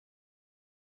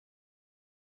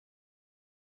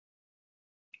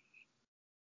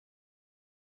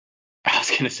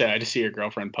going to say, I just see your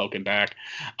girlfriend poking back.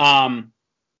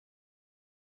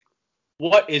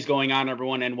 What is going on,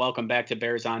 everyone, and welcome back to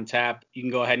Bears on Tap. You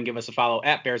can go ahead and give us a follow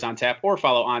at Bears on Tap or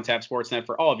follow On Tap Sportsnet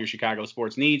for all of your Chicago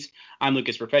sports needs. I'm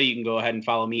Lucas Perfetti. You can go ahead and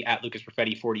follow me at Lucas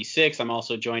Perfetti46. I'm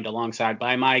also joined alongside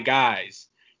by my guys,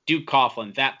 Duke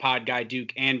Coughlin, That Pod Guy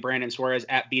Duke, and Brandon Suarez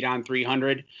at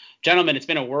BeatOn300. Gentlemen, it's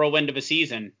been a whirlwind of a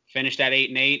season. Finished at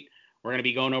 8-8. We're going to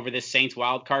be going over this Saints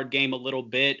wildcard game a little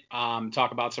bit,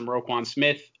 talk about some Roquan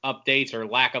Smith updates or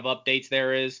lack of updates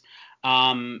there is.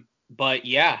 But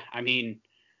yeah, I mean,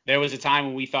 there was a time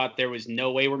when we thought there was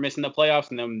no way we're missing the playoffs,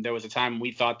 and then there was a time when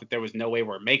we thought that there was no way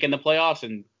we're making the playoffs,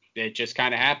 and it just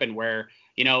kind of happened where,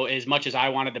 you know, as much as I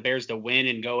wanted the Bears to win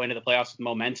and go into the playoffs with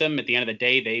momentum, at the end of the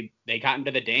day, they got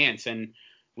into the dance, and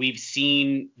we've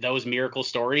seen those miracle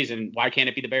stories, and why can't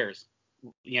it be the Bears?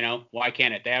 You know, why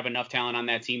can't it? They have enough talent on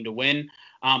that team to win.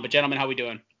 But gentlemen, how we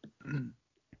doing?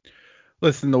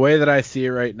 Listen, the way that I see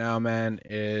it right now, man,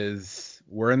 is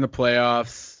we're in the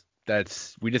playoffs.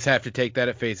 We just have to take that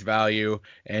at face value.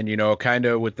 And, you know, kind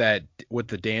of with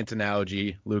the dance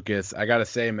analogy, Lucas, I got to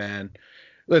say, man,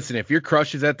 listen, if your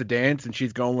crush is at the dance and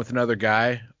she's going with another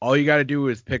guy, all you got to do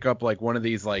is pick up like one of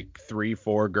these like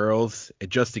 3-4 girls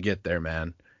just to get there,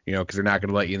 man. You know, because they're not going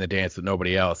to let you in the dance with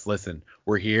nobody else. Listen,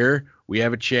 we're here. We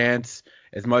have a chance.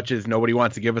 As much as nobody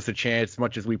wants to give us a chance, as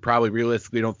much as we probably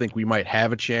realistically don't think we might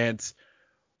have a chance,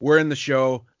 we're in the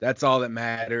show. That's all that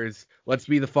matters. Let's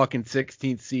be the fucking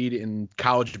 16th seed in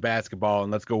college basketball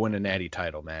and let's go win a natty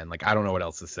title, man. Like, I don't know what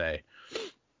else to say.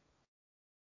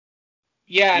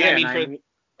 Yeah,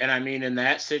 I mean, in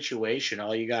that situation,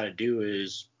 all you got to do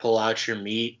is pull out your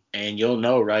meat and you'll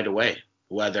know right away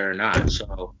whether or not.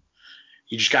 So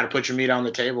you just got to put your meat on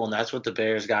the table, and that's what the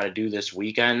Bears got to do this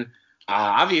weekend.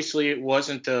 Obviously, it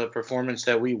wasn't the performance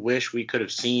that we wish we could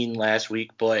have seen last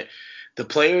week, but the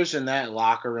players in that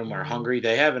locker room are hungry.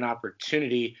 They have an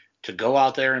opportunity to go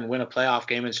out there and win a playoff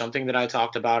game. And something that I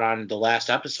talked about on the last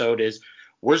episode is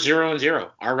we're 0-0.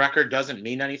 Our record doesn't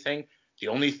mean anything. The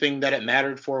only thing that it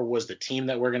mattered for was the team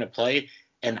that we're going to play.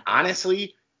 And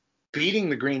honestly, beating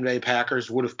the Green Bay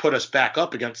Packers would have put us back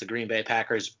up against the Green Bay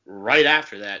Packers right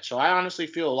after that. So I honestly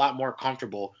feel a lot more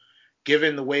comfortable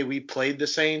given the way we played the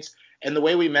Saints and the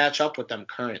way we match up with them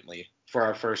currently for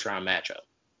our first round matchup.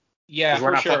 Yeah,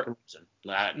 we're not sure. fucking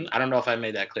losing. I don't know if I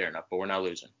made that clear enough, but we're not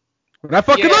losing. We're not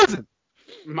fucking losing.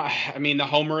 I mean, the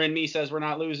homer in me says we're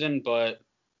not losing, but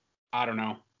I don't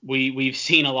know. We've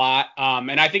seen a lot,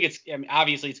 and I think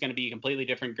obviously it's going to be a completely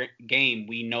different game.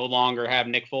 We no longer have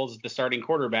Nick Foles as the starting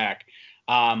quarterback.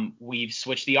 We've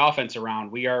switched the offense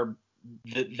around.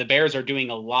 The Bears are doing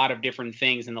a lot of different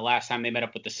things than the last time they met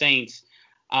up with the Saints,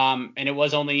 and it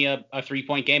was only a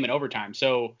 3-point game in overtime.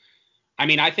 So, I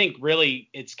mean, I think really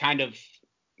it's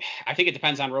I think it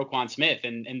depends on Roquan Smith,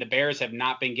 and the Bears have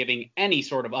not been giving any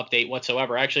sort of update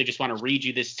whatsoever. I actually just want to read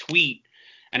you this tweet,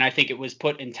 and I think it was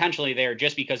put intentionally there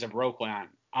just because of Roquan.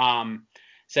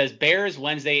 Says, Bears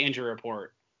Wednesday injury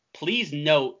report. Please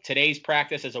note today's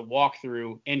practice as a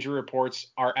walkthrough. Injury reports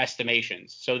are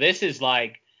estimations. So this is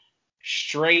like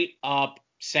straight up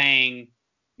saying,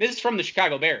 this is from the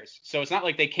Chicago Bears. So it's not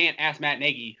like they can't ask Matt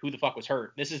Nagy who the fuck was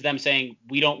hurt. This is them saying,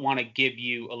 we don't want to give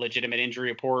you a legitimate injury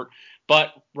report.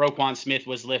 But Roquan Smith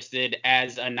was listed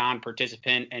as a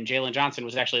non-participant, and Jalen Johnson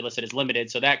was actually listed as limited.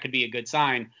 So that could be a good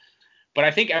sign. But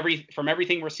I think from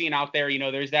everything we're seeing out there, you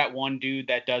know, there's that one dude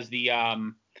that does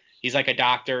he's like a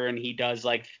doctor, and he does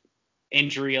like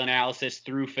injury analysis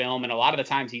through film. And a lot of the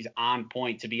times he's on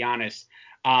point, to be honest.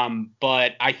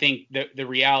 But I think the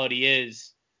reality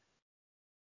is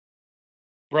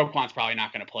Roquan's probably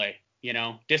not going to play. You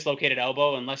know, dislocated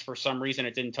elbow, unless for some reason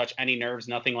it didn't touch any nerves,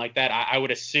 nothing like that. I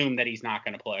would assume that he's not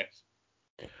going to play.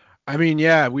 I mean,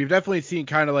 yeah, we've definitely seen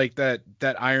kind of like that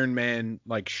Iron Man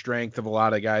like strength of a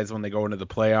lot of guys when they go into the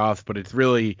playoffs, but it's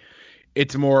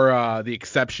more the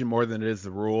exception more than it is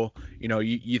the rule. You know,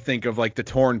 you think of like the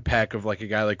torn pec of like a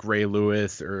guy like Ray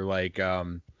Lewis, or like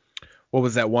what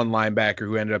was that one linebacker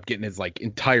who ended up getting his like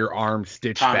entire arm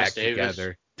stitched back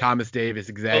together? Thomas Davis,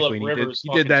 exactly. Phillip Rivers he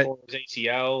did that. His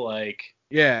ACL, like.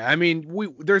 Yeah, I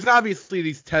mean, there's obviously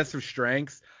these tests of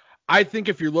strengths. I think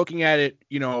if you're looking at it,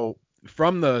 you know,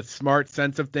 from the smart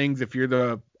sense of things, if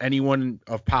you're anyone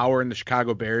of power in the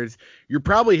Chicago Bears, you're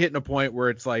probably hitting a point where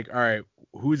it's like, all right,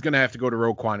 who's going to have to go to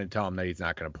Roquan and tell him that he's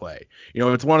not going to play? You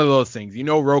know, it's one of those things. You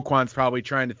know, Roquan's probably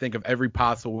trying to think of every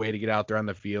possible way to get out there on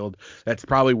the field. That's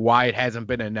probably why it hasn't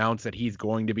been announced that he's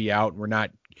going to be out. We're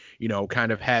not, you know,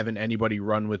 kind of having anybody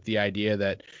run with the idea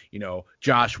that, you know,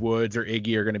 Josh Woods or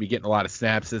Iggy are going to be getting a lot of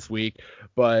snaps this week.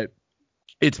 But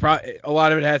It's probably a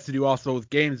lot of it has to do also with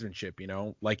gamesmanship, you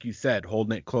know, like you said,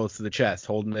 holding it close to the chest,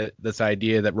 holding this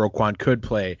idea that Roquan could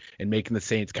play and making the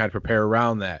Saints kind of prepare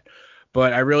around that.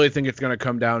 But I really think it's going to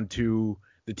come down to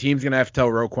the team's going to have to tell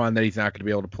Roquan that he's not going to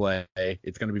be able to play.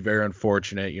 It's going to be very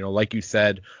unfortunate. You know, like you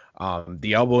said,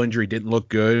 the elbow injury didn't look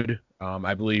good.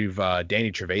 I believe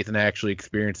Danny Trevathan actually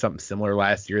experienced something similar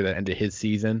last year that ended his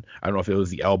season. I don't know if it was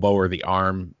the elbow or the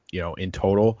arm, you know, in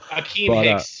total. Akeem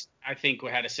Hicks, I think,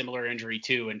 had a similar injury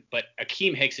too, but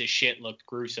Akeem Hicks' shit looked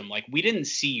gruesome. Like, we didn't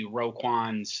see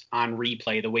Roquan's on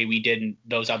replay the way we did in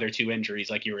those other two injuries,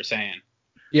 like you were saying.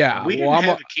 Yeah, we didn't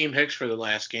have Akeem Hicks for the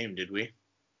last game, did we?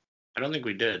 I don't think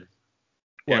we did.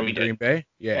 Yeah, we did. Green Bay?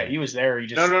 Yeah, he was there.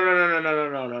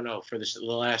 No. For the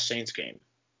last Saints game.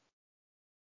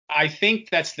 I think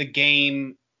that's the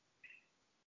game.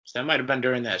 So that might have been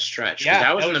during that stretch. Yeah,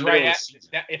 that was in the middle of the season.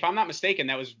 If I'm not mistaken,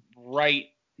 that was right.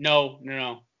 No.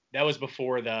 That was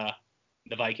before the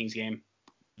Vikings game.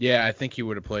 Yeah, I think he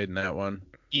would have played in that one.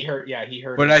 He hurt.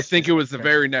 But I think it was the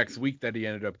very next week that he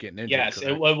ended up getting injured. Yes,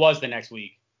 it was the next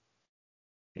week.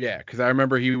 Yeah, because I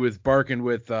remember he was barking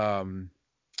with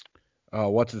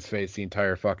what's his face the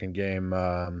entire fucking game,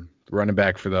 running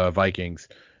back for the Vikings,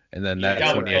 and then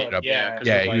that's when he ended up.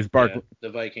 Yeah, he was barking. The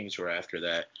Vikings were after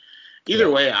that.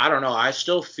 Either way, I don't know. I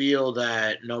still feel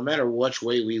that no matter which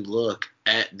way we look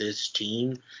at this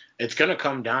team, it's going to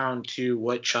come down to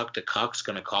what Chuck DeCuck's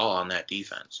going to call on that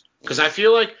defense. Because I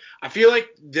feel like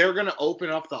they're going to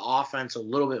open up the offense a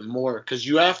little bit more. Because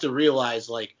you have to realize,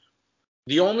 like,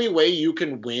 the only way you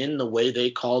can win the way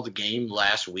they called the game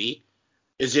last week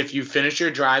is if you finish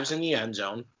your drives in the end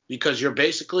zone. Because you're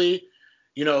basically,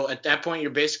 you know, at that point,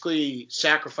 you're basically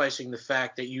sacrificing the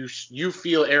fact that you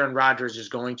feel Aaron Rodgers is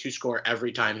going to score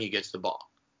every time he gets the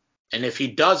ball. And if he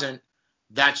doesn't,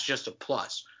 that's just a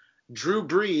plus. Drew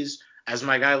Brees, as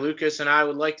my guy Lucas and I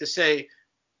would like to say,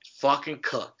 fucking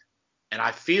cooked. And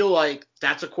I feel like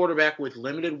that's a quarterback with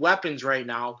limited weapons right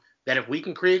now that if we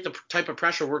can create the type of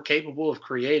pressure we're capable of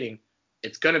creating,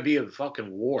 it's going to be a fucking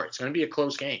war. It's going to be a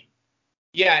close game.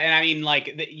 Yeah, and I mean,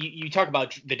 like, you talk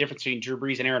about the difference between Drew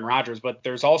Brees and Aaron Rodgers, but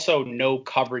there's also no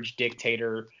coverage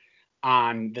dictator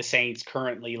on the Saints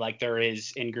currently like there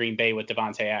is in Green Bay with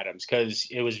Davante Adams, because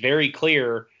it was very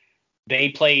clear they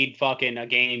played fucking a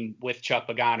game with Chuck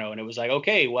Pagano, and it was like,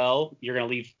 okay, well, you're going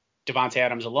to leave Davante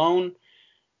Adams alone.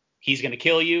 He's going to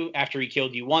kill you. After he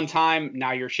killed you one time,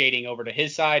 now you're shading over to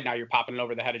his side. Now you're popping it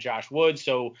over the head of Josh Woods.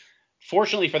 So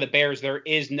fortunately for the Bears, there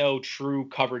is no true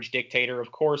coverage dictator.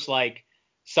 Of course, like,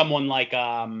 someone like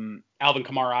Alvin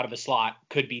Kamara out of the slot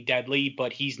could be deadly,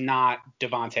 but he's not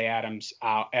Davante Adams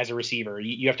as a receiver.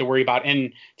 You have to worry about,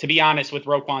 and to be honest, with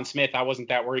Roquan Smith, I wasn't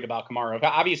that worried about Kamara.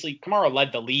 Obviously, Kamara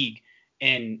led the league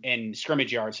in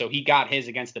scrimmage yards, so he got his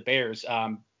against the Bears,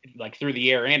 like through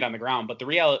the air and on the ground. But the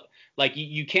reality, like,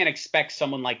 you can't expect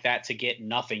someone like that to get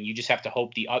nothing. You just have to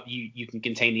hope you can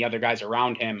contain the other guys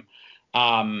around him.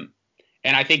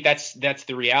 And I think that's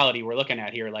the reality we're looking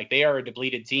at here. Like, they are a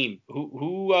depleted team.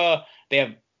 They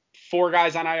have 4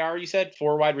 guys on IR, you said?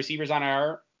 4 wide receivers on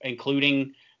IR,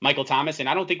 including Michael Thomas. And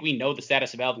I don't think we know the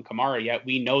status of Alvin Kamara yet.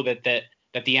 We know that the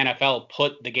NFL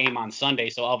put the game on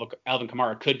Sunday, so Alvin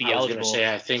Kamara could be eligible. I was going to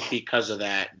say, I think because of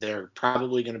that, they're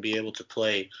probably going to be able to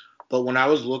play. But when I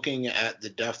was looking at the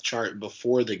depth chart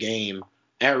before the game,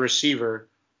 at receiver,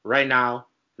 right now,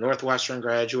 Northwestern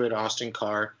graduate Austin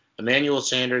Carr, Emmanuel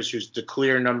Sanders, who's the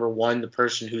clear number one, the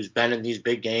person who's been in these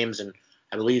big games, and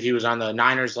I believe he was on the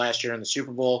Niners last year in the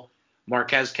Super Bowl,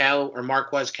 Marquez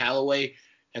Callaway,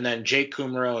 and then Jake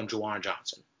Kumerow and Juwan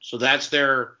Johnson. So that's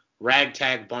their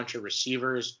ragtag bunch of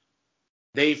receivers.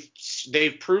 They've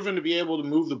proven to be able to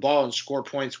move the ball and score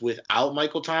points without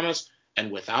Michael Thomas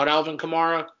and without Alvin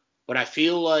Kamara, but I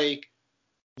feel like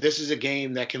this is a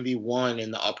game that can be won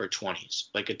in the upper 20s.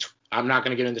 I'm not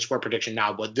going to get into score prediction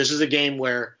now, but this is a game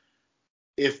where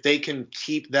if they can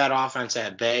keep that offense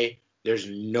at bay, there's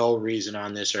no reason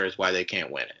on this earth why they can't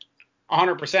win it.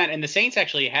 100%. And the Saints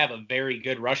actually have a very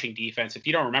good rushing defense. If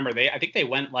you don't remember, I think they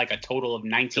went like a total of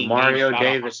 19. Mario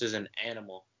Davis is an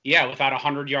animal. Yeah, without a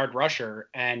 100-yard rusher.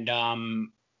 And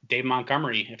Dave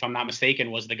Montgomery, if I'm not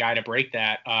mistaken, was the guy to break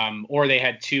that. Or they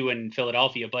had 2 in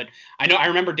Philadelphia. But I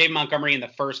remember Dave Montgomery in the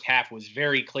first half was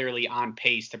very clearly on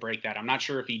pace to break that. I'm not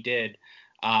sure if he did.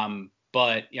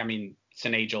 But, I mean, it's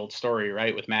an age-old story,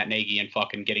 right, with Matt Nagy and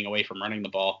fucking getting away from running the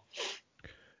ball.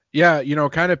 Yeah,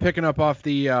 kind of picking up off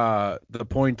the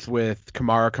points with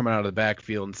Kamara coming out of the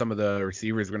backfield and some of the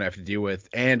receivers we're going to have to deal with,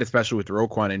 and especially with the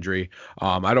Roquan injury.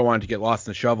 I don't want it to get lost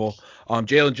in the shovel.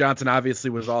 Jalen Johnson obviously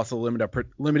was also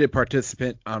limited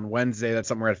participant on Wednesday. That's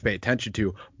something we're going to have to pay attention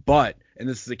to. But, and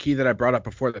this is the key that I brought up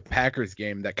before the Packers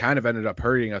game that kind of ended up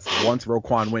hurting us once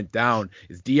Roquan went down,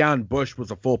 is Deion Bush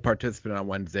was a full participant on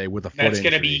Wednesday with a foot injury. That's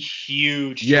going to be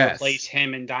huge to replace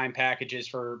him in dime packages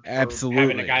for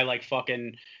having a guy like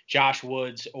fucking Josh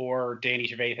Woods or Danny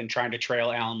Trevathan trying to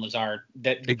trail Alan Lazard.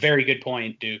 Very good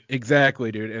point, dude.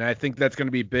 Exactly, dude. And I think that's going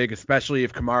to be big, especially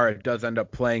if Kamara does end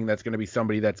up playing. That's going to be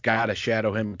somebody that's got to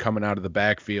shadow him coming out of the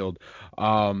backfield.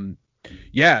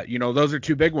 Yeah, those are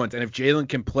two big ones. And if Jalen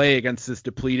can play against this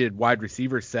depleted wide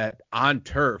receiver set on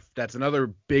turf, that's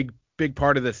another big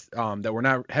part of this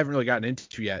that haven't really gotten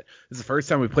into yet. This is the first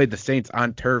time we played the Saints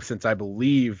on turf since, I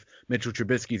believe, Mitchell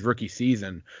Trubisky's rookie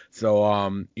season.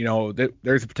 So,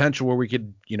 there's a potential where we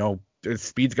could, the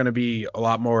speed's going to be a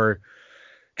lot more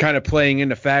kind of playing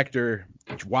into factor.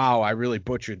 Wow, I really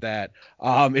butchered that.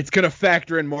 It's going to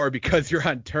factor in more because you're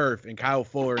on turf, and Kyle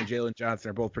Fuller and Jalen Johnson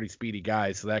are both pretty speedy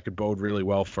guys, so that could bode really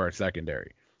well for our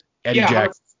secondary. Eddie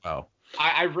Jackson as well.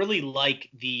 I really like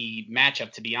the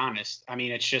matchup, to be honest. I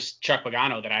mean, it's just Chuck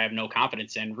Pagano that I have no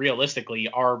confidence in. Realistically,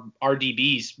 our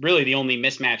DBs, really the only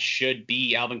mismatch should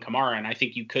be Alvin Kamara, and I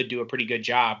think you could do a pretty good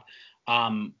job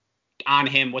on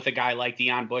him with a guy like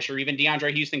Deion Bush or even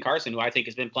DeAndre Houston Carson, who I think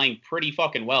has been playing pretty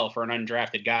fucking well for an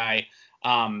undrafted guy.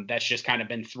 That's just kind of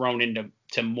been thrown into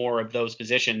more of those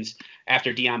positions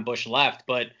after Deion Bush left.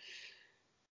 But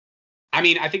I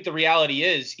mean, I think the reality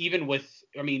is, you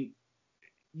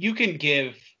can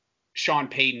give Sean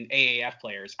Payton AAF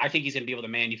players. I think he's going to be able to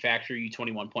manufacture you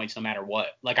 21 points no matter what.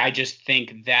 Like, I just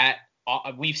think that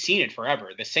we've seen it forever.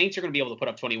 The Saints are going to be able to put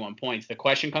up 21 points. The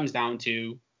question comes down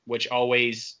to, which it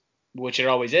always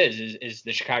is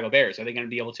the Chicago Bears. Are they going to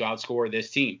be able to outscore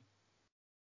this team?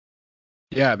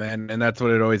 Yeah, man, and that's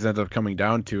what it always ends up coming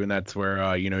down to, and that's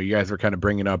where, you guys were kind of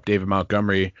bringing up David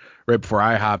Montgomery right before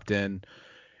I hopped in.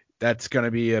 That's going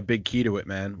to be a big key to it,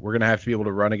 man. We're going to have to be able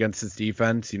to run against this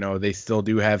defense. They still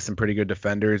do have some pretty good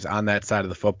defenders on that side of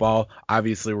the football.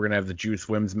 Obviously, we're going to have the Juice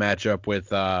Wims matchup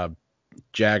with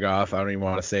Jagoff. I don't even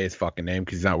want to say his fucking name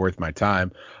because he's not worth my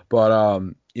time. But,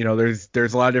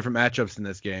 there's a lot of different matchups in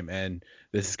this game, and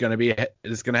this is going to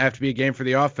have to be a game for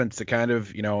the offense to kind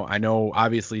of, I know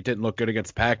obviously it didn't look good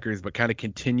against Packers, but kind of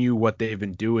continue what they've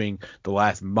been doing the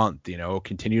last month,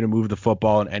 continue to move the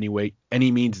football in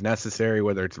any means necessary,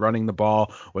 whether it's running the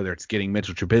ball, whether it's getting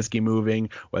Mitchell Trubisky moving,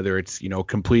 whether it's,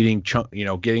 completing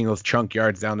getting those chunk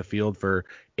yards down the field for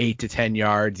 8 to 10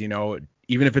 yards, even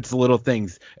if it's the little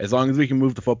things, as long as we can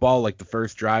move the football, like the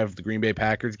first drive of the Green Bay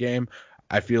Packers game,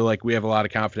 I feel like we have a lot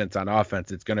of confidence on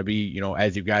offense. It's going to be,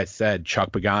 as you guys said,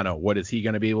 Chuck Pagano. What is he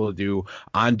going to be able to do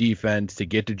on defense to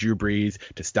get to Drew Brees,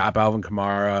 to stop Alvin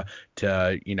Kamara,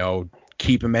 to,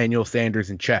 keep Emmanuel Sanders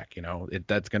in check?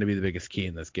 That's going to be the biggest key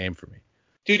in this game for me.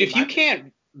 Dude, if you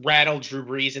can't rattle Drew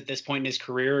Brees at this point in his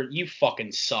career, you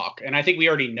fucking suck. And I think we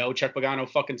already know Chuck Pagano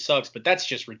fucking sucks, but that's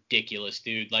just ridiculous,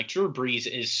 dude. Like, Drew Brees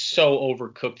is so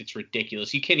overcooked, it's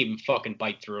ridiculous. You can't even fucking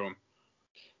bite through him.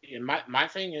 My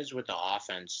thing is with the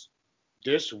offense,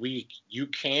 this week you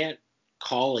can't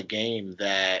call a game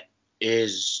that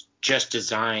is just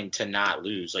designed to not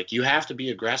lose. Like, you have to be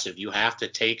aggressive. You have to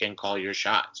take and call your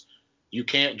shots. You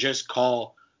can't just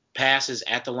call passes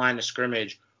at the line of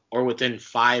scrimmage or within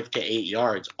 5 to 8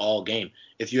 yards all game.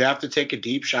 If you have to take a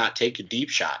deep shot, take a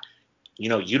deep shot.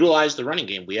 Utilize the running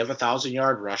game. We have a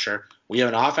 1,000-yard rusher. We have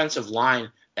an offensive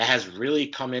line that has really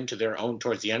come into their own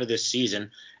towards the end of this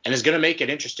season and is going to make it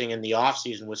interesting in the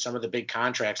offseason with some of the big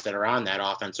contracts that are on that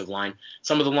offensive line,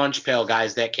 some of the lunch pail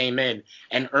guys that came in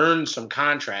and earned some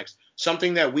contracts,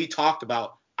 something that we talked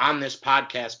about on this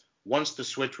podcast once the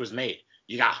switch was made.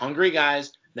 You got hungry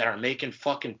guys that are making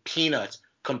fucking peanuts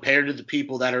compared to the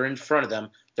people that are in front of them.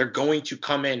 They're going to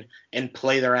come in and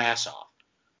play their ass off.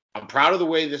 I'm proud of the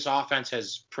way this offense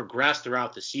has progressed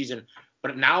throughout the season.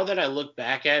 But now that I look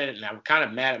back at it, and I'm kind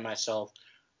of mad at myself,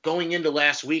 going into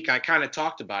last week, I kind of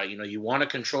talked about it. You want to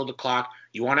control the clock.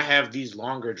 You want to have these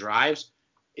longer drives.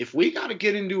 If we got to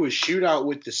get into a shootout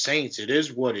with the Saints, it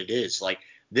is what it is. Like,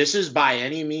 this is by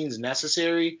any means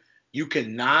necessary. You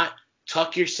cannot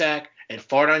tuck your sack and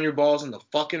fart on your balls in the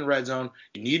fucking red zone.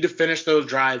 You need to finish those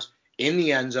drives in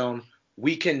the end zone.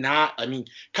 We cannot. I mean,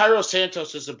 Cairo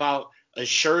Santos is about as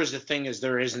sure as the thing as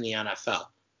there is in the NFL.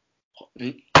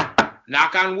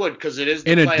 Knock on wood, because it is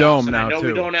the in playoffs, a dome and now, I know too.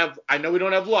 we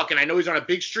don't have luck, and I know he's on a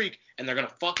big streak, and they're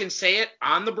gonna fucking say it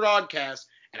on the broadcast.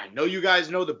 And I know you guys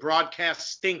know the broadcasts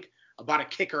stink about a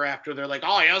kicker after they're like,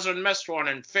 oh, he hasn't missed one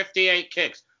in 58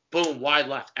 kicks. Boom, wide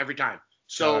left every time.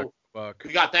 So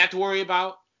we got that to worry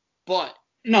about. But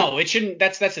no, it shouldn't.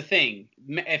 That's the thing.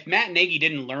 If Matt Nagy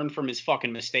didn't learn from his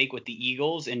fucking mistake with the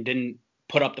Eagles and didn't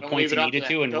put up the points he needed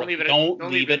to, and don't leave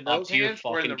it up to your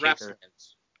fucking kicker.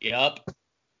 Yep.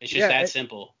 It's just that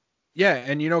simple. Yeah,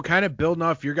 and kind of building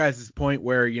off your guys' point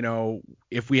where,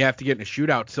 if we have to get in a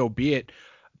shootout, so be it.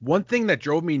 One thing that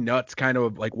drove me nuts kind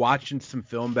of like watching some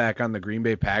film back on the Green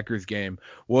Bay Packers game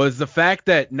was the fact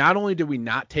that not only did we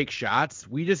not take shots,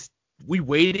 we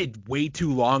waited way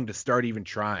too long to start even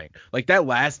trying. Like that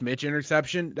last Mitch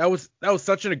interception, that was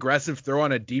such an aggressive throw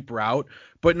on a deep route,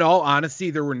 but in all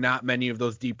honesty, there were not many of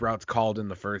those deep routes called in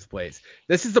the first place.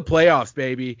 This is the playoffs,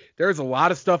 baby. There's a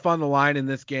lot of stuff on the line in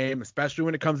this game, especially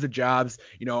when it comes to jobs.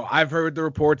 I've heard the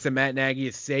reports that Matt Nagy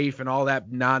is safe and all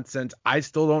that nonsense. I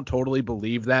still don't totally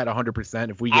believe that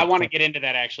 100%. I want to get into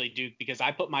that actually, Duke, because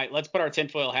let's put our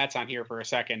tinfoil hats on here for a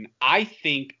second. I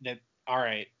think that, all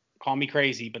right, call me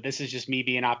crazy, but this is just me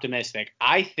being optimistic.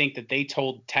 I think that they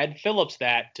told Ted Phillips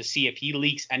that to see if he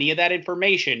leaks any of that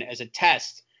information as a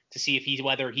test to see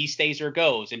whether he stays or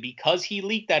goes. And because he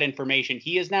leaked that information,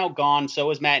 he is now gone. So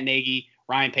is Matt Nagy,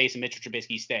 Ryan Pace, and Mitchell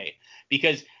Trubisky stay.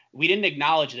 Because we didn't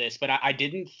acknowledge this, but I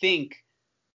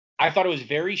thought it was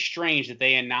very strange that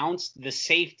they announced the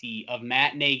safety of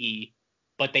Matt Nagy,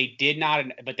 but they did not.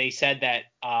 But they said that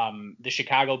the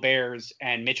Chicago Bears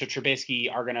and Mitchell Trubisky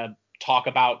are going to talk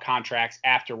about contracts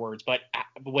afterwards, but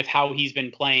with how he's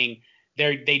been playing,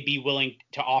 they'd be willing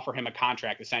to offer him a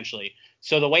contract essentially.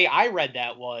 So the way I read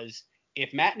that was,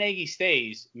 if Matt Nagy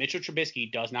stays, Mitchell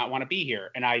Trubisky does not want to be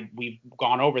here, and we've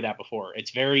gone over that before.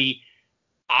 It's very,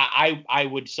 I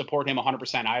would support him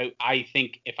 100%. I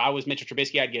think if I was Mitchell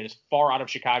Trubisky, I'd get as far out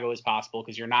of Chicago as possible,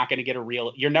 because you're not going to get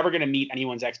you're never going to meet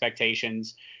anyone's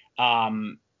expectations.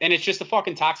 And it's just a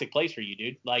fucking toxic place for you,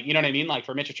 dude. Like, you know what I mean? Like,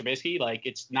 for Mitchell Trubisky, like,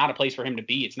 it's not a place for him to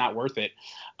be. It's not worth it.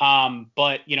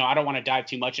 But, I don't want to dive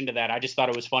too much into that. I just thought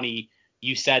it was funny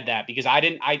you said that, because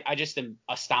I just am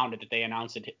astounded that they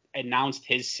announced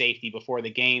his safety before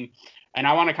the game. And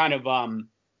I want to kind of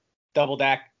double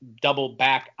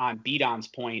back on Beadon's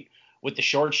point with the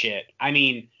short shit. I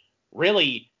mean,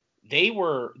 really,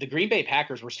 the Green Bay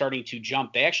Packers were starting to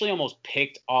jump. They actually almost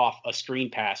picked off a screen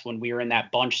pass when we were in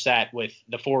that bunch set with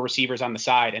the four receivers on the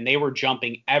side, and they were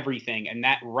jumping everything. And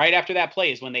that right after that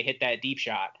play is when they hit that deep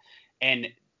shot. And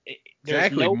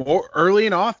exactly, more early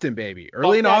and often, baby.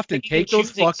 Early and often, take those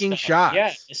fucking shots.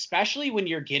 Yeah, especially when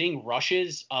you're getting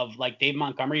rushes of like Dave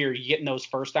Montgomery, or you're getting those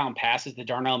first down passes to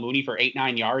Darnell Mooney for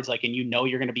 8-9 yards, like, and you're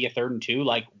going to be a 3rd and 2.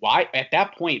 Like, why at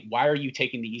that point? Why are you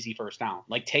taking the easy first down?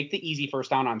 Like, take the easy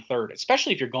first down on 3rd,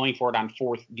 especially if you're going for it on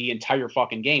 4th the entire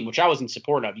fucking game, which I was in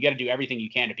support of. You got to do everything you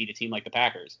can to beat a team like the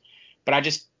Packers. But I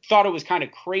just thought it was kind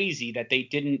of crazy that they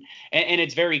didn't. And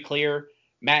it's very clear.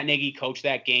 Matt Nagy coached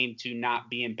that game to not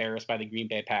be embarrassed by the Green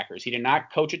Bay Packers. He did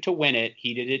not coach it to win it.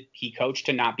 He coached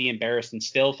to not be embarrassed, and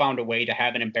still found a way to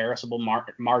have an embarrassable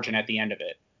margin at the end of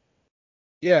it.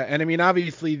 Yeah, and I mean,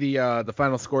 obviously the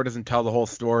final score doesn't tell the whole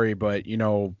story, but and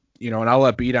I'll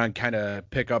let Beaton kind of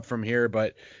pick up from here,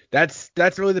 but that's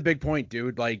really the big point,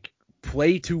 dude. Like,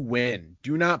 play to win.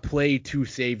 Do not play to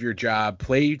save your job.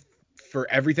 Play for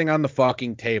everything on the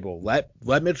fucking table. Let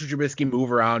Mitchell Trubisky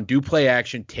move around, do play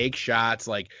action, take shots.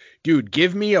 Like, dude,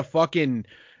 give me a fucking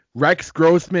Rex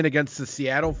Grossman against the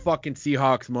Seattle fucking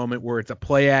Seahawks moment where it's a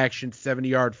play action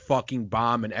 70-yard fucking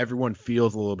bomb and everyone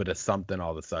feels a little bit of something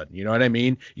all of a sudden. You know what I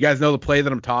mean? You guys know the play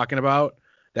that I'm talking about?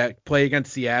 That play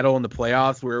against Seattle in the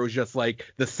playoffs where it was just like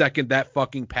the second that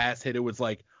fucking pass hit, it was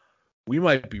like, we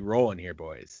might be rolling here,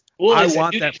 boys. Well, I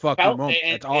want that fucking moment.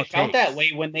 That's all it felt that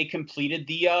way when they completed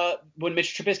when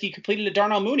Mitch Trubisky completed a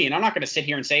Darnell Mooney. And I'm not going to sit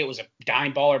here and say it was a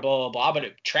dime ball or blah, blah, blah, but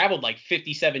it traveled like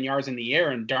 57 yards in the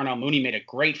air, and Darnell Mooney made a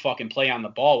great fucking play on the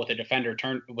ball with a defender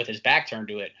with his back turned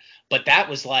to it. But that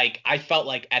was like, I felt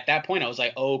like at that point I was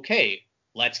like, okay,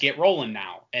 let's get rolling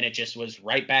now. And it just was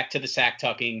right back to the sack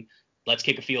tucking. Let's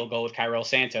kick a field goal with Kyrell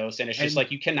Santos. And it's just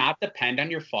like, you cannot depend on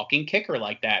your fucking kicker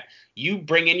like that. You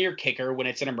bring in your kicker when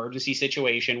it's an emergency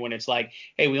situation, when it's like,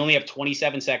 hey, we only have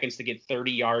 27 seconds to get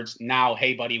 30 yards. Now,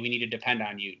 hey, buddy, we need to depend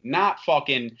on you. Not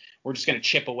fucking, we're just going to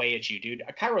chip away at you, dude.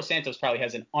 Kyrell Santos probably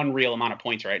has an unreal amount of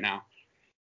points right now.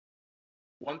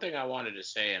 One thing I wanted to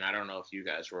say, and I don't know if you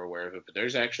guys were aware of it, but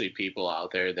there's actually people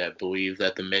out there that believe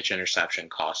that the Mitch interception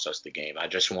cost us the game. I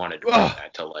just wanted to bring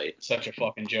that to light. Such a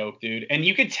fucking joke, dude. And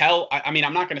you could tell, I mean,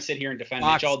 I'm not going to sit here and defend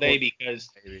Mitch all day because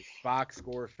Fox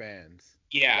Score fans.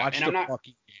 Yeah, watch and the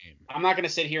fucking game. I'm not going to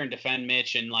sit here and defend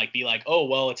Mitch and like be like, oh,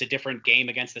 well, it's a different game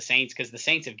against the Saints, because the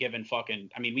Saints have given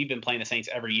we've been playing the Saints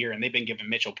every year and they've been giving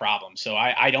Mitchell problems. So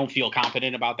I don't feel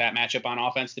confident about that matchup on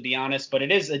offense, to be honest, but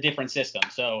it is a different system.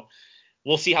 So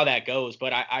we'll see how that goes.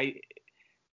 But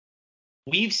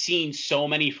we've seen so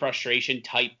many frustration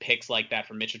type picks like that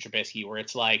from Mitchell Trubisky, where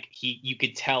it's like you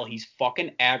could tell he's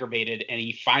fucking aggravated, and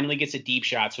he finally gets a deep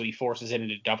shot, so he forces it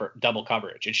into double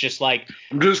coverage. It's just like,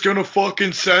 I'm just gonna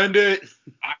fucking send it.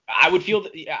 I would feel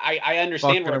that I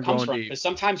understand where it comes from, deep. because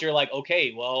sometimes you're like,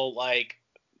 okay, well, like,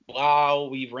 wow,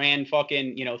 we've ran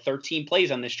fucking 13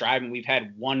 plays on this drive, and we've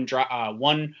had one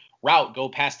route go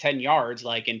past 10 yards,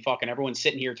 like, and fucking everyone's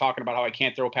sitting here talking about how I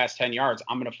can't throw past 10 yards.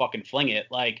 I'm gonna fucking fling it,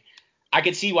 like. I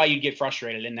could see why you'd get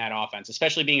frustrated in that offense,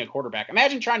 especially being a quarterback.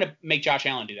 Imagine trying to make Josh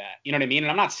Allen do that. You know what I mean?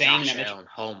 And I'm not saying Josh that Allen,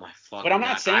 oh my fucking but I'm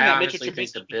not God. saying I that Mitchell honestly think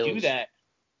Trubisky the can Bills do that.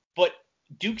 But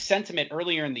Duke's sentiment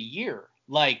earlier in the year,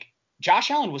 like,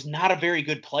 Josh Allen was not a very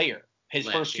good player his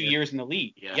Last first 2 year. years in the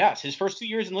league. Yeah. Yes, his first 2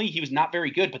 years in the league, he was not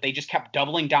very good, but they just kept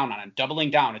doubling down on him, doubling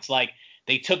down. It's like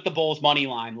they took the Bulls money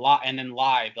line and then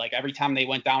live. Like, every time they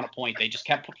went down a point, they just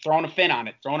kept throwing a fin on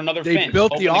it, throwing another fin. They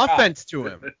built the offense to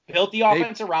him. Built the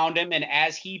offense around him, and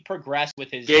as he progressed with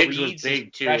his Diggs reads, was big,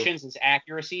 his progressions, his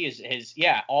accuracy, his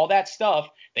all that stuff,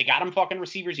 they got him fucking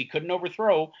receivers he couldn't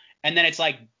overthrow, and then it's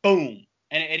like, boom.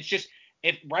 And it's just,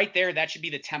 if right there, that should be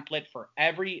the template for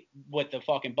what the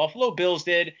fucking Buffalo Bills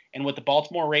did and what the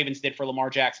Baltimore Ravens did for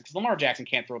Lamar Jackson, because Lamar Jackson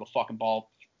can't throw the fucking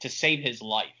ball to save his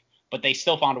life. But they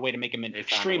still found a way to make him an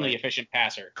extremely efficient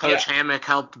passer. Coach Hammock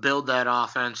helped build that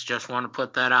offense. Just want to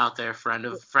put that out there. Friend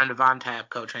of On Tap,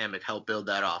 Coach Hammock helped build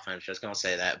that offense. Just gonna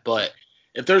say that. But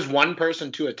if there's one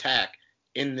person to attack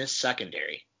in this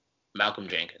secondary, Malcolm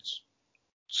Jenkins.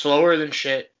 Slower than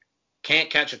shit. Can't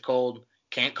catch a cold.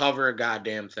 Can't cover a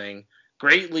goddamn thing.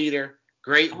 Great leader.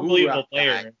 Great unbelievable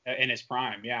player in his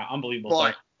prime. Yeah, unbelievable player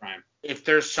in his prime. If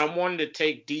there's someone to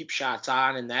take deep shots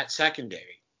on in that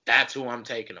secondary, that's who I'm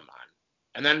taking them on.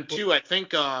 And then, too, I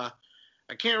think I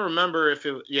can't remember if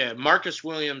Marcus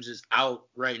Williams is out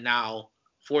right now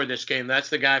for this game. That's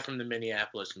the guy from the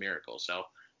Minneapolis Miracle. So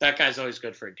that guy's always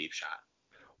good for a deep shot.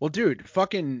 Well, dude,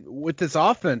 fucking with this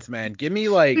offense, man, give me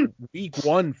like week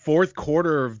 1, fourth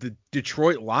quarter of the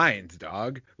Detroit Lions,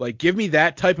 dog. Like, give me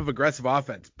that type of aggressive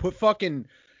offense. Put fucking,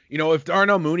 if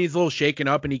Darnell Mooney's a little shaken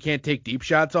up and he can't take deep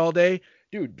shots all day,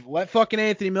 dude, let fucking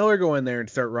Anthony Miller go in there and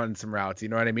start running some routes. You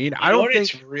know what I mean?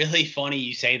 It's really funny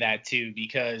you say that too,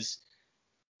 because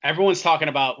everyone's talking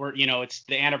about it's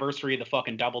the anniversary of the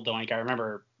fucking double doink. I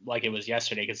remember like it was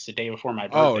yesterday because it's the day before my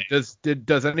birthday. Oh,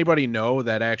 does anybody know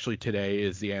that actually today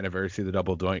is the anniversary of the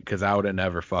double doink? Because I would have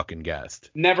never fucking guessed.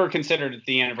 Never considered it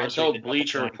the anniversary. I told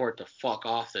Bleacher Report to fuck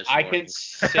off this morning. I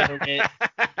considered it.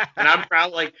 And I'm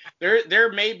proud. Like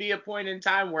there may be a point in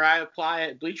time where I apply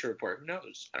at Bleacher Report. Who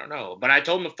knows? I don't know. But I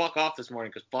told them to fuck off this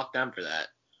morning because fuck them for that.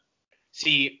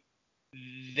 See,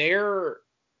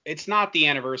 it's not the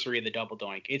anniversary of the double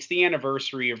doink. It's the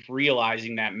anniversary of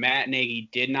realizing that Matt Nagy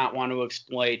did not want to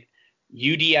exploit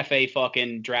UDFA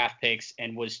fucking draft picks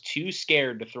and was too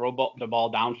scared to throw the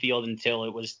ball downfield until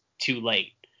it was too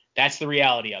late. That's the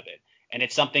reality of it. And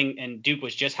it's something, and Duke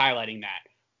was just highlighting that.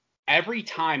 Every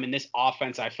time in this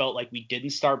offense, I felt like we didn't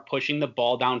start pushing the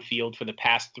ball downfield for the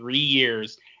past 3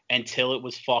 years until it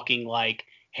was fucking like,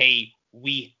 hey,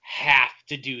 we have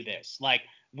to do this. Like,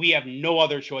 we have no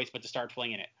other choice but to start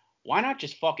flinging it. Why not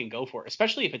just fucking go for it?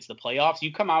 Especially if it's the playoffs.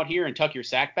 You come out here and tuck your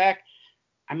sack back.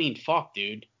 I mean, fuck,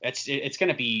 dude. It's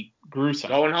going to be gruesome.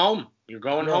 Going home. You're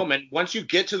going home. And once you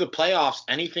get to the playoffs,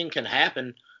 anything can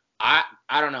happen. I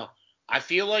don't know. I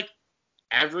feel like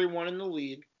everyone in the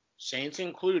league, Saints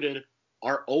included,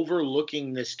 are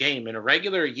overlooking this game. In a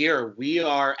regular year, we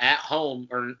are at home,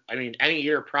 any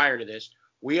year prior to this,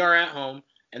 we are at home.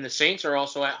 And the Saints are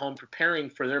also at home preparing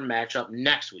for their matchup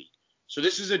next week. So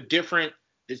this is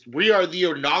we are the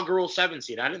inaugural 7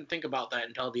 seed. I didn't think about that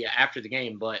until after the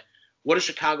game, but what a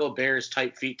Chicago Bears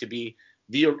type feat to be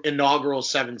the inaugural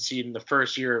 7 seed in the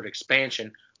first year of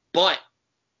expansion. But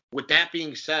with that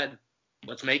being said,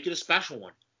 let's make it a special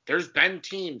one. There's been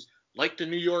teams like the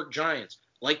New York Giants,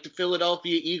 like the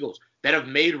Philadelphia Eagles, that have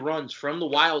made runs from the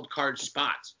wild card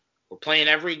spots. We're playing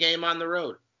every game on the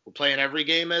road. We're playing every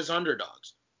game as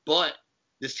underdogs. But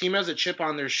this team has a chip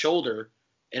on their shoulder,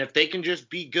 and if they can just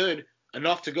be good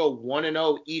enough to go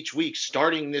 1-0 each week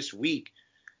starting this week,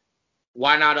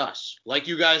 why not us? Like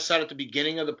you guys said at the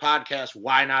beginning of the podcast,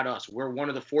 why not us? We're one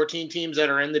of the 14 teams that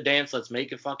are in the dance. Let's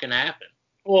make it fucking happen.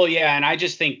 Well, yeah, and I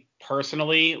just think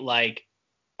personally, like,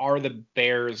 are the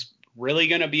Bears really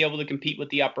going to be able to compete with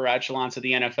the upper echelons of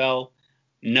the NFL?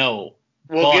 No.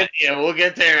 We'll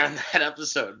get there on that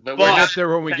episode. But we'll get there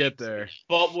when we get there.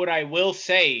 But what I will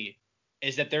say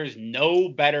is that there's no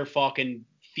better fucking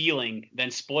feeling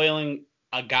than spoiling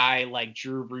a guy like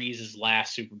Drew Brees'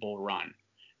 last Super Bowl run.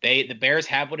 The Bears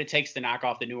have what it takes to knock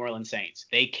off the New Orleans Saints.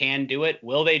 They can do it.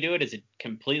 Will they do it is a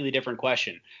completely different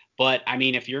question. But, I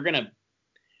mean, if you're going to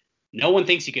 – no one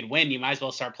thinks you could win. You might as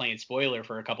well start playing spoiler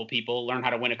for a couple people, learn how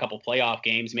to win a couple playoff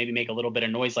games, maybe make a little bit of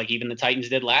noise like even the Titans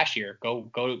did last year. Go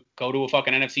to a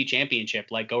fucking NFC championship.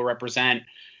 Like, go represent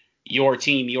your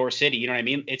team, your city. You know what I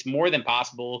mean? It's more than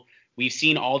possible. We've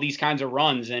seen all these kinds of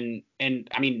runs. And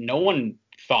I mean, no one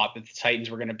thought that the Titans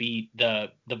were going to beat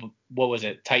the what was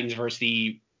it, Titans versus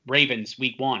the Ravens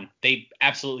week 1. They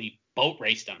absolutely boat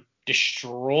raced them,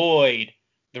 destroyed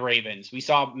the Ravens. We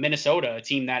saw Minnesota, a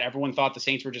team that everyone thought the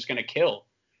Saints were just going to kill.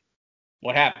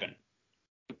 What happened?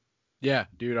 Yeah,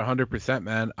 dude, 100%,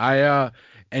 man.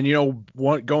 And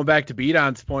going back to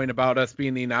Beaton's point about us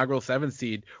being the inaugural 7th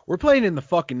seed, we're playing in the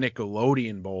fucking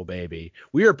Nickelodeon Bowl, baby.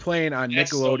 We are playing on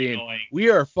That's Nickelodeon. So we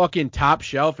are fucking top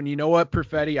shelf. And you know what,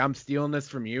 Perfetti? I'm stealing this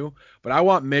from you, but I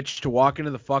want Mitch to walk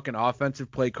into the fucking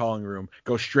offensive play calling room,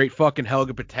 go straight fucking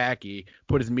Helga Pataki,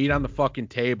 put his meat on the fucking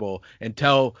table, and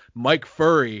tell Mike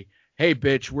Furry, hey,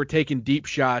 bitch, we're taking deep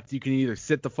shots. You can either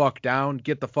sit the fuck down,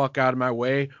 get the fuck out of my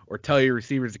way, or tell your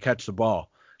receivers to catch the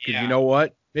ball. Because you know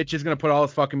what? Mitch is going to put all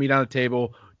his fucking meat on the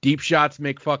table. Deep shots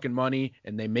make fucking money,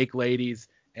 and they make ladies.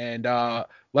 And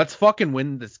let's fucking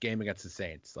win this game against the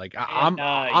Saints. Like, I'm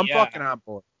fucking on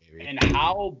board, baby. And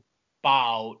how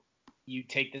about you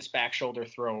take this back shoulder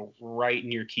throw right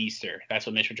in your keister? That's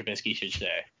what Mr. Trubisky should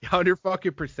say.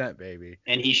 100%, baby.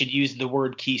 And he should use the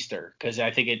word keister, because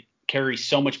I think it carries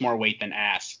so much more weight than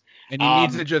ass. And he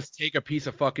needs to just take a piece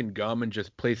of fucking gum and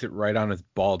just place it right on his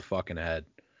bald fucking head.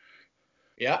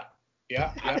 Yeah.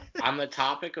 On the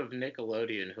topic of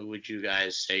Nickelodeon, who would you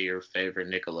guys say your favorite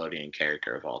Nickelodeon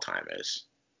character of all time is?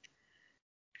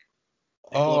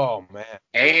 Oh,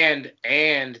 man.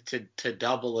 And to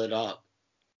double it up,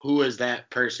 who is that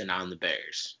person on the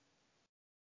Bears?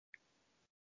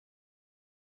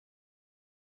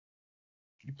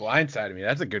 You blindsided me.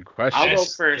 That's a good question.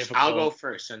 I'll go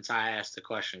first since I asked the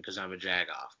question because I'm a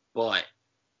jagoff. But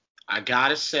I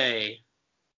gotta say,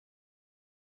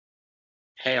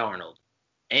 Hey Arnold.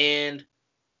 And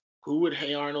who would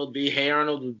Hey Arnold be? Hey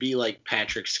Arnold would be like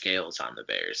Patrick Scales on the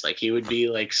Bears. Like, he would be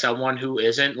like someone who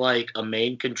isn't like a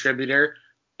main contributor,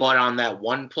 but on that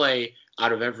one play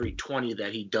out of every 20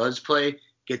 that he does play,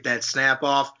 get that snap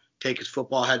off, take his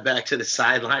football head back to the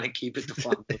sideline, and keep it the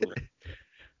fuck moving.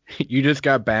 You just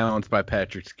got balanced by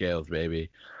Patrick Scales, baby.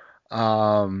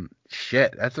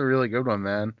 Shit, that's a really good one,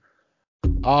 man.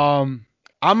 I'm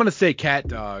gonna say Cat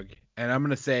Dog, and I'm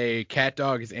gonna say Cat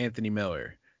Dog is Anthony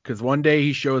Miller, because one day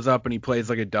he shows up and he plays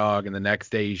like a dog, and the next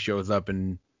day he shows up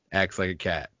and acts like a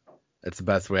cat. That's the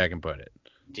best way I can put it.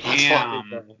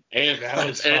 Damn, that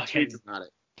was fucking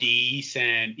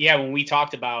decent. Yeah, when we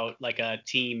talked about like a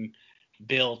team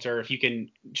built, or if you can,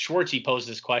 Schwartzy posed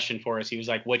this question for us. He was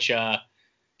like, which if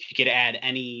you could add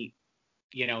any,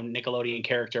 Nickelodeon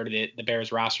character to the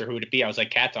Bears roster, who would it be? I was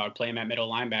like, Cat Dog, play him at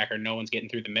middle linebacker. No one's getting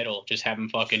through the middle. Just have him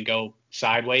fucking go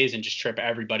sideways and just trip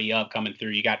everybody up coming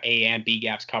through. You got A and B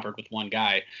gaps covered with one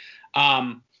guy.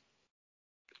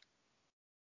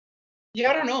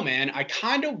 Yeah, I don't know, man. I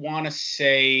kind of want to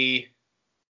say,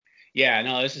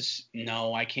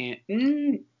 I can't.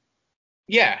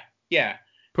 Yeah.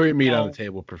 Put your meat on the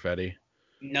table, Perfetti.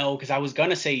 No, because I was going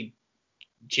to say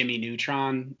Jimmy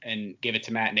Neutron and give it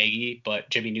to Matt Nagy, but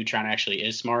Jimmy Neutron actually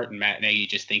is smart, and Matt Nagy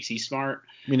just thinks he's smart.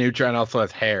 Jimmy Neutron also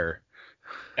has hair.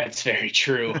 That's very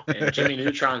true. And Jimmy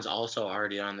Neutron's also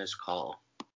already on this call.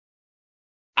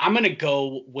 I'm gonna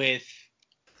go with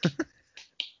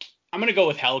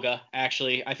Helga,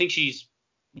 actually. I think she's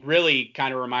really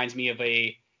kind of reminds me of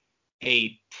a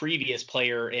previous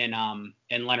player in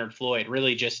Leonard Floyd.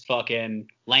 Really just fucking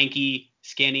lanky,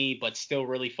 skinny, but still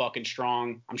really fucking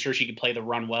strong. I'm sure she could play the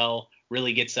run well.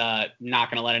 Really gets not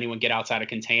going to let anyone get outside of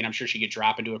contain. I'm sure she could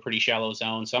drop into a pretty shallow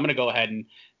zone. So I'm going to go ahead and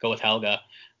go with Helga.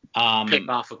 Pick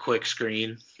off a quick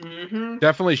screen. Mm-hmm.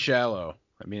 Definitely shallow.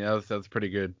 I mean, that's pretty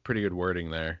good wording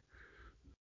there.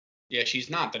 Yeah, she's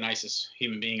not the nicest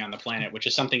human being on the planet, which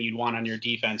is something you'd want on your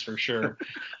defense for sure.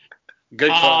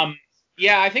 Good call.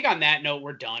 Yeah, I think on that note,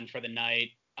 we're done for the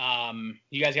night.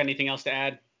 You guys got anything else to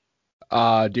add?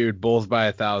 Dude, Bulls by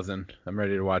 1,000. I'm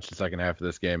ready to watch the second half of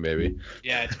this game, baby.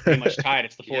 Yeah, it's pretty much tied.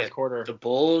 It's the fourth quarter. The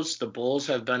Bulls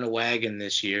have been a wagon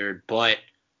this year, but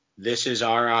this is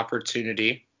our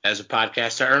opportunity as a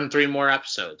podcast to earn 3 more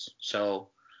episodes. So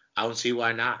I don't see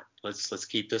why not. Let's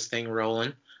keep this thing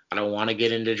rolling. I don't want to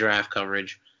get into draft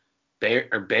coverage.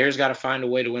 Bears got to find a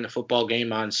way to win a football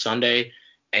game on Sunday,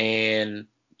 and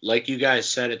like you guys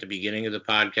said at the beginning of the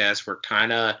podcast, we're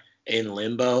kind of in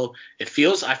limbo. It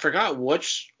feels, I forgot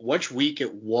which week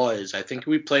it was. I think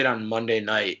we played on Monday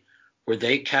night where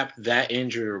they kept that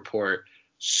injury report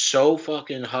so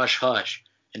fucking hush-hush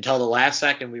until the last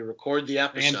second we record the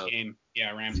episode. Rams game.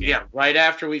 Yeah, Rams game. Yeah, right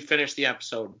after we finish the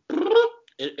episode,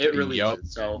 it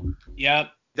releases. So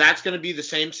yep. That's going to be the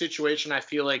same situation, I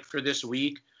feel like, for this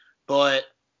week. But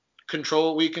control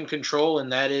what we can control,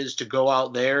 and that is to go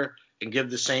out there and give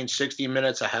the Saints 60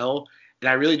 minutes of hell. And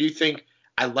I really do think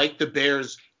I like the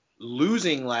Bears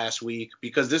losing last week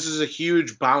because this is a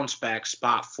huge bounce back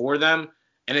spot for them,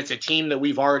 and it's a team that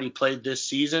we've already played this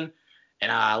season.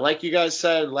 And like you guys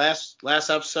said last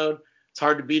episode, it's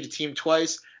hard to beat a team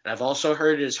twice. And I've also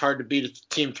heard it's hard to beat a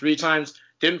team 3 times.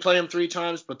 Didn't play them 3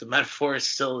 times, but the metaphor is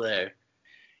still there.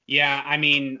 Yeah, I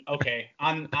mean, okay.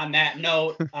 On that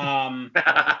note,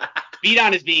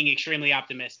 Beaton is being extremely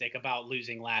optimistic about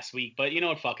losing last week, but you know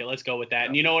what? Fuck it, let's go with that.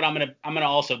 And you know what? I'm gonna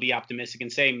also be optimistic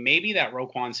and say maybe that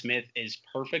Roquan Smith is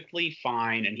perfectly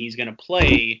fine and he's gonna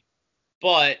play,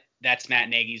 but that's Matt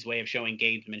Nagy's way of showing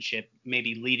gamesmanship,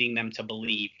 maybe leading them to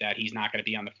believe that he's not going to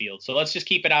be on the field. So let's just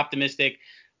keep it optimistic,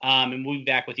 and we'll be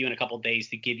back with you in a couple of days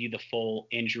to give you the full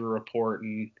injury report,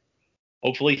 and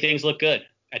hopefully things look good.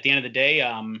 At the end of the day,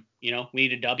 we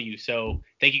need a W. So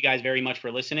thank you guys very much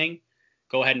for listening.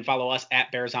 Go ahead and follow us at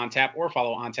Bears on Tap or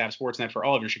follow On Tap Sportsnet for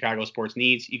all of your Chicago sports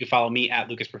needs. You can follow me at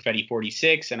Lucas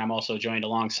Perfetti46, and I'm also joined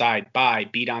alongside by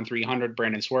BeatOn300,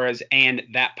 Brandon Suarez, and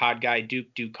that pod guy,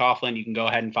 Duke Coughlin. You can go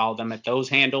ahead and follow them at those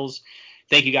handles.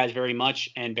 Thank you guys very much,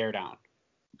 and bear down.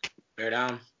 Bear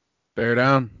down. Bear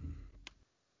down.